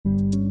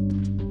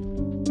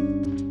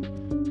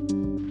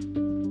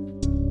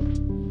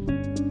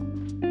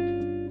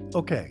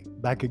Okay,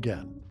 back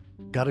again.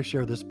 Got to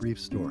share this brief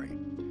story.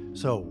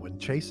 So, when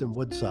Chase and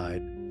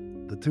Woodside,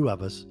 the two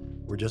of us,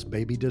 were just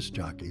baby disc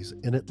jockeys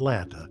in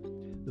Atlanta,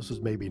 this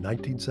was maybe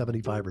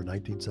 1975 or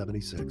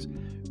 1976,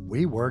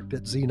 we worked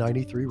at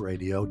Z93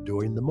 Radio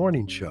doing the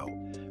morning show.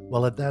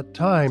 Well, at that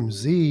time,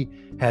 Z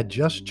had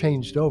just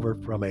changed over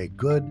from a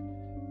good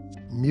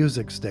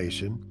music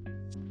station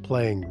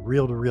playing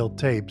reel to reel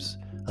tapes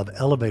of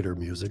elevator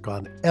music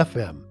on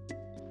FM.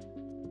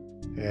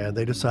 And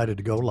they decided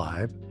to go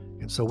live.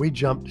 And so we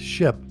jumped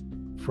ship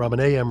from an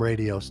AM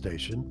radio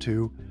station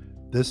to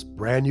this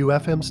brand new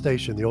FM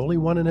station, the only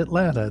one in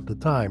Atlanta at the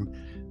time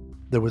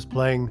that was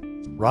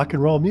playing rock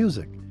and roll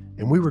music.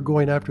 And we were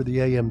going after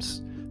the AM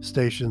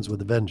stations with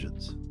a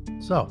vengeance.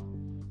 So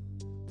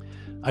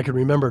I can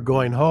remember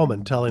going home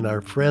and telling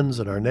our friends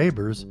and our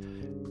neighbors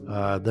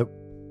that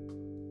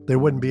they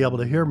wouldn't be able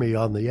to hear me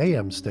on the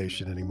AM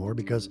station anymore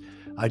because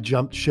I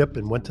jumped ship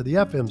and went to the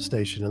FM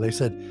station. And they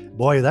said,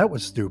 "Boy, that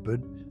was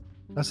stupid."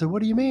 I said,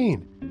 "What do you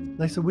mean?" And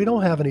they said, "We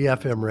don't have any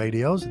FM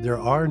radios. There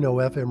are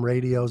no FM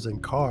radios in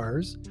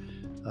cars.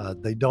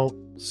 They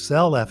don't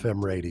sell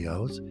FM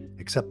radios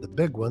except the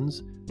big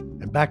ones.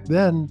 And back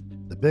then,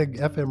 the big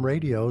FM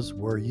radios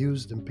were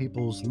used in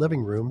people's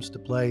living rooms to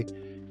play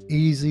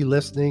easy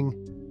listening,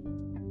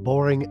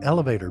 boring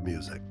elevator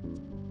music."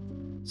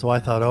 So I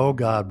thought, oh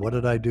God, what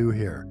did I do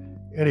here?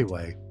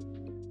 Anyway,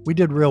 we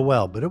did real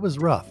well, but it was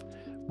rough.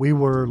 We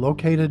were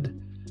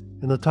located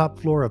in the top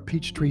floor of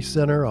Peachtree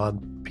Center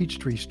on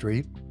Peachtree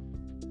Street.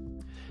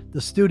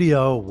 The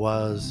studio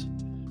was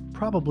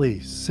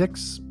probably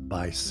 6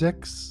 by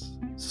 6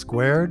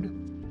 squared.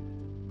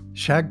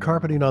 Shag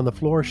carpeting on the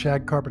floor,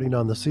 shag carpeting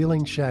on the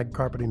ceiling, shag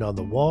carpeting on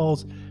the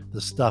walls.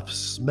 The stuff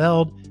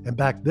smelled, and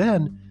back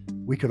then,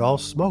 we could all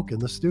smoke in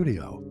the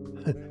studio.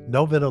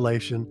 No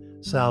ventilation,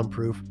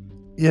 soundproof,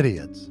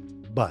 idiots.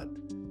 But,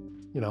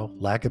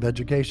 lack of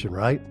education,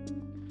 right?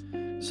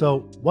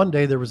 So one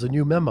day there was a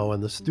new memo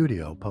in the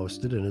studio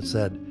posted, and it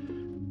said,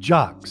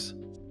 "Jocks,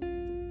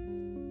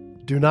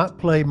 do not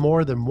play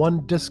more than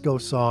one disco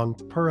song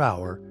per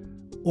hour,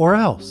 or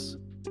else."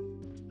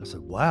 I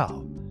said,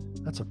 wow,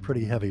 that's a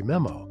pretty heavy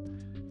memo.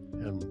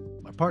 And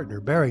my partner,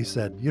 Barry,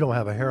 said, "You don't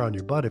have a hair on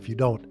your butt if you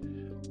don't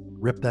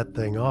rip that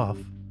thing off."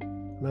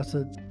 And I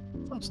said,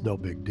 "Well, it's no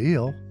big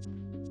deal.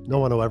 No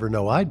one will ever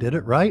know I did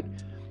it, right?"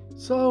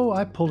 So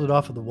I pulled it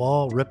off of the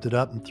wall, ripped it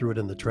up, and threw it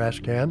in the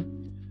trash can.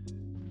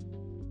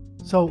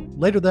 So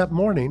later that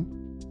morning,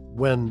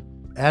 when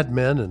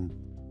admin and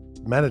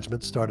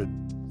management started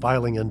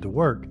filing into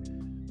work,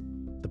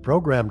 the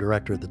program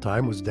director at the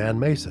time was Dan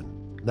Mason,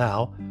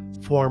 now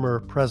former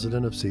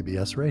president of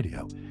CBS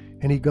Radio.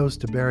 And he goes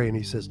to Barry and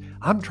he says,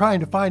 "I'm trying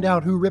to find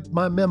out who ripped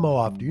my memo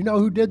off. Do you know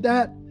who did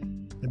that?"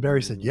 And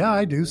Barry said, "Yeah,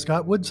 I do,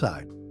 Scott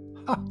Woodside."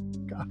 Ha,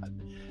 God.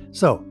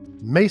 So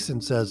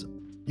Mason says,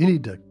 "You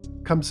need to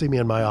come see me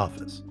in my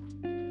office."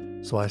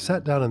 So I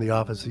sat down in the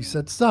office. He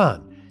said,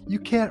 "Son, you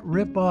can't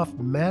rip off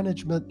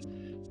management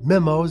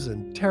memos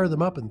and tear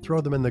them up and throw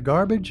them in the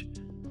garbage.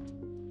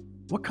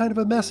 What kind of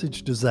a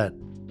message does that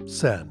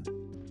send?"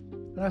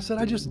 And I said,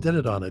 "I just did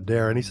it on a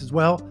dare." And he says,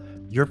 "Well,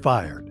 you're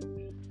fired."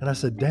 And I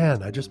said,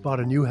 "Dan, I just bought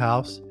a new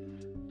house.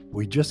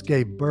 We just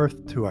gave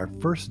birth to our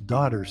first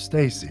daughter,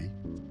 Stacy.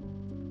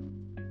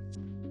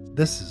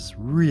 This is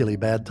really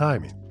bad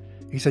timing."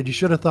 He said, "You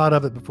should have thought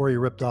of it before you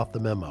ripped off the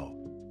memo."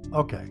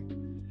 Okay.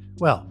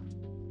 Well,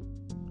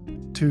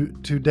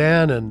 to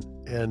Dan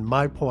and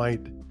my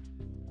point,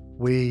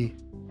 we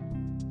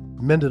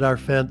mended our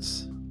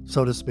fence,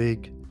 so to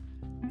speak.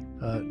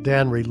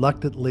 Dan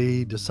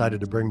reluctantly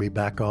decided to bring me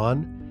back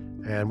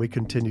on, and we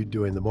continued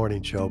doing the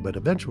morning show, but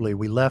eventually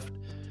we left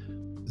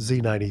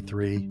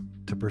Z93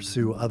 to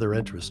pursue other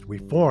interests. We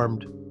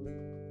formed,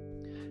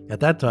 at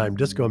that time,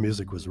 disco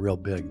music was real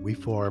big. We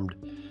formed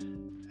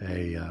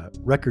a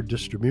record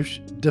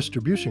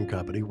distribution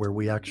company where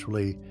we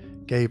actually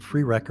gave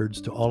free records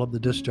to all of the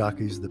disc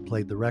jockeys that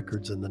played the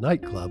records in the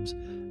nightclubs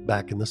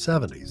back in the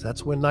 70s.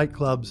 That's when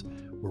nightclubs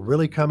were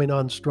really coming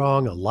on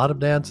strong, a lot of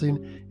dancing,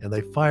 and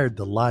they fired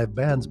the live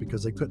bands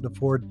because they couldn't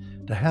afford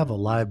to have a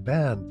live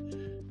band,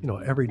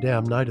 every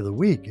damn night of the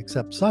week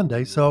except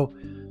Sunday. So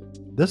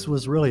this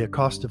was really a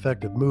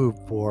cost-effective move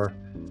for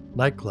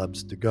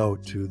nightclubs to go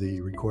to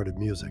the recorded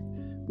music.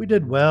 We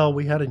did well.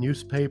 We had a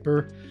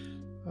newspaper.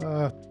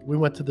 We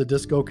went to the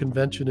disco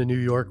convention in New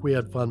York. We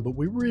had fun, but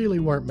we really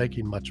weren't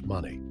making much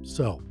money.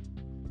 So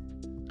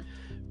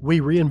we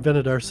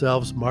reinvented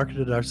ourselves,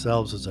 marketed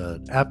ourselves as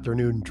an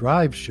afternoon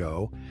drive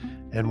show,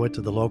 and went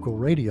to the local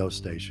radio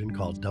station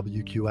called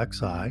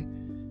WQXI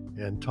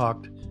and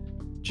talked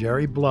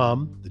Jerry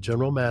Blum, the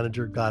general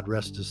manager, God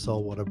rest his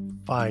soul, what a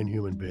fine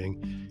human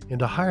being,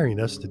 into hiring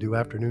us to do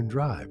afternoon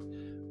drive.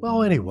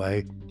 Well,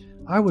 anyway,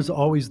 I was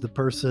always the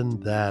person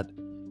that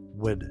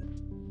would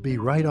be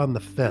right on the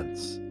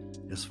fence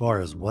as far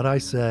as what I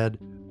said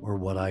or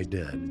what I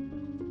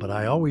did. But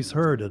I always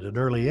heard at an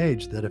early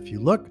age that if you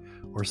look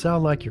or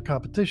sound like your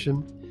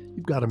competition,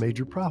 you've got a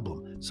major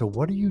problem. So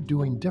what are you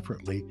doing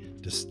differently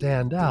to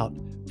stand out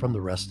from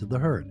the rest of the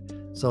herd?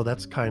 So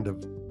that's kind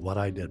of what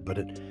I did. But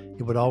it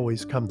it would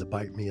always come to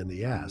bite me in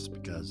the ass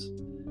because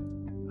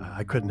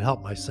I couldn't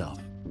help myself.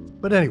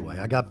 But anyway,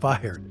 I got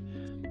fired.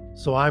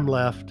 So I'm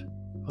left.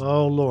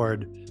 Oh,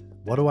 Lord,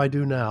 what do I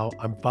do now?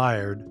 I'm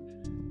fired.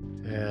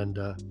 And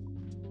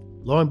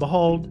lo and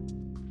behold,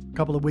 a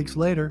couple of weeks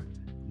later,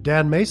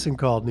 Dan Mason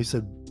called and he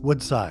said,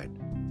 Woodside,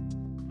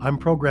 I'm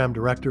program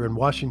director in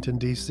Washington,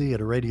 D.C.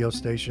 at a radio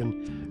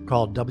station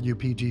called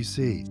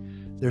WPGC.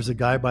 There's a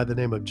guy by the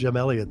name of Jim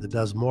Elliott that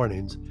does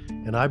mornings,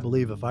 and I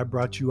believe if I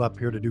brought you up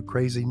here to do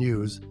crazy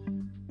news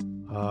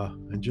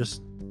and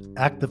just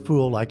act the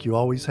fool like you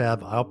always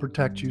have, I'll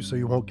protect you so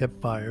you won't get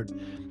fired.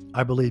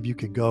 I believe you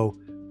could go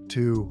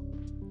to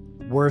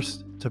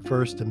worst to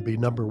first and be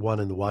number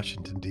one in the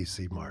Washington,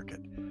 D.C. market.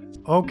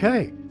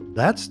 Okay,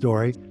 that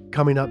story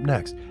coming up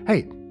next.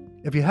 Hey,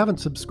 if you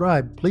haven't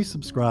subscribed, please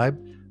subscribe.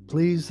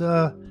 Please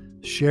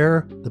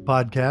share the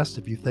podcast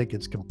if you think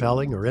it's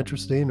compelling or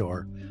interesting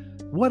or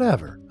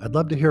whatever. I'd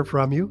love to hear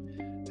from you,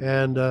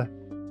 and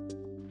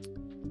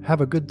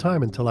have a good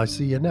time until I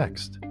see you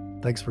next.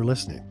 Thanks for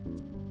listening.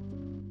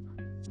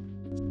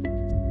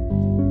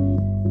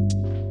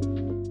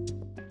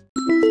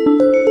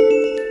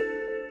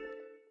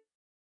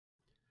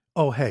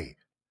 Oh, hey,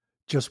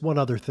 just one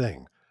other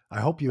thing. I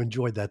hope you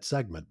enjoyed that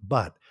segment,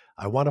 but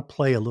I want to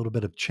play a little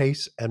bit of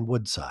Chase and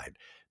Woodside.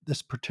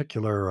 This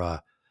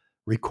particular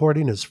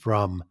recording is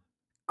from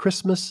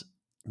Christmas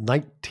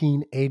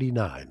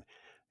 1989.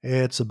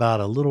 It's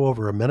about a little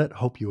over a minute.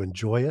 Hope you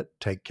enjoy it.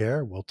 Take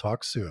care. We'll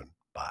talk soon.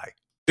 Bye.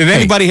 Did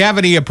anybody have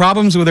any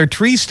problems with their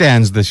tree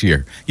stands this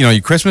year? You know,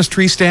 your Christmas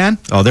tree stand?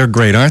 Oh, they're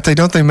great, aren't they?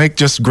 Don't they make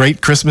just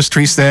great Christmas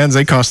tree stands?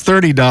 They cost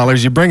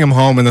 $30. You bring them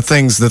home, and the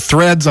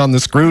threads on the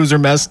screws are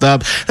messed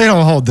up. They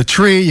don't hold the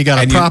tree. You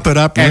got to prop it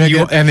up.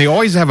 And they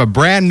always have a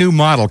brand new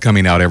model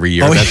coming out every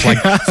year. That's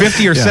like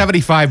 50 or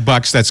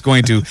 $75. That's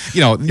going to,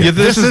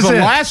 this is the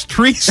last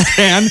tree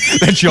stand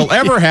that you'll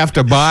ever have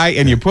to buy,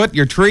 and you put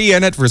your tree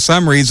in it for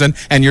some reason,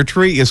 and your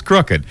tree is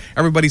crooked.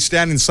 Everybody's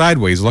standing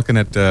sideways looking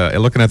at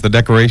the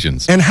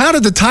decorations. And how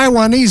did the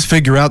Taiwanese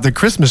figure out that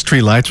Christmas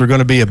tree lights were going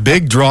to be a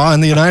big draw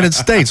in the United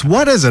States?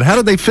 What is it? How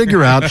did they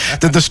figure out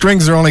that the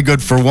strings are only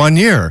good for 1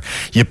 year?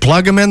 You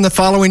plug them in the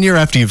following year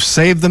after you've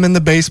saved them in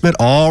the basement,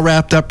 all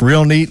wrapped up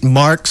real neat and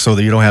marked so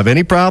that you don't have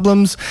any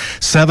problems.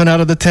 7 out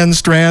of the 10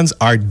 strands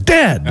are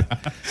dead.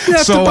 You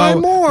have to buy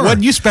more. What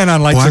did you spend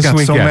on lights this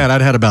weekend? I got so mad.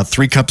 I'd had about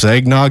 3 cups of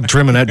eggnog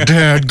trimming that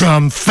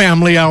dadgum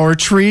family hour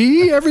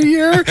tree every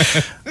year.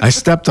 I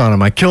stepped on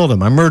them. I killed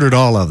them. I murdered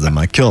all of them.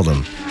 I killed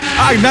them.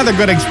 Another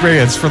good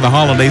experience for the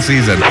holiday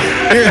season.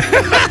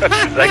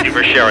 Thank you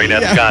for sharing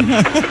that, Scott.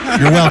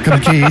 You're welcome,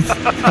 Keith.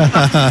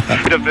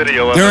 The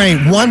video. There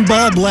ain't one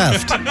bulb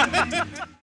left.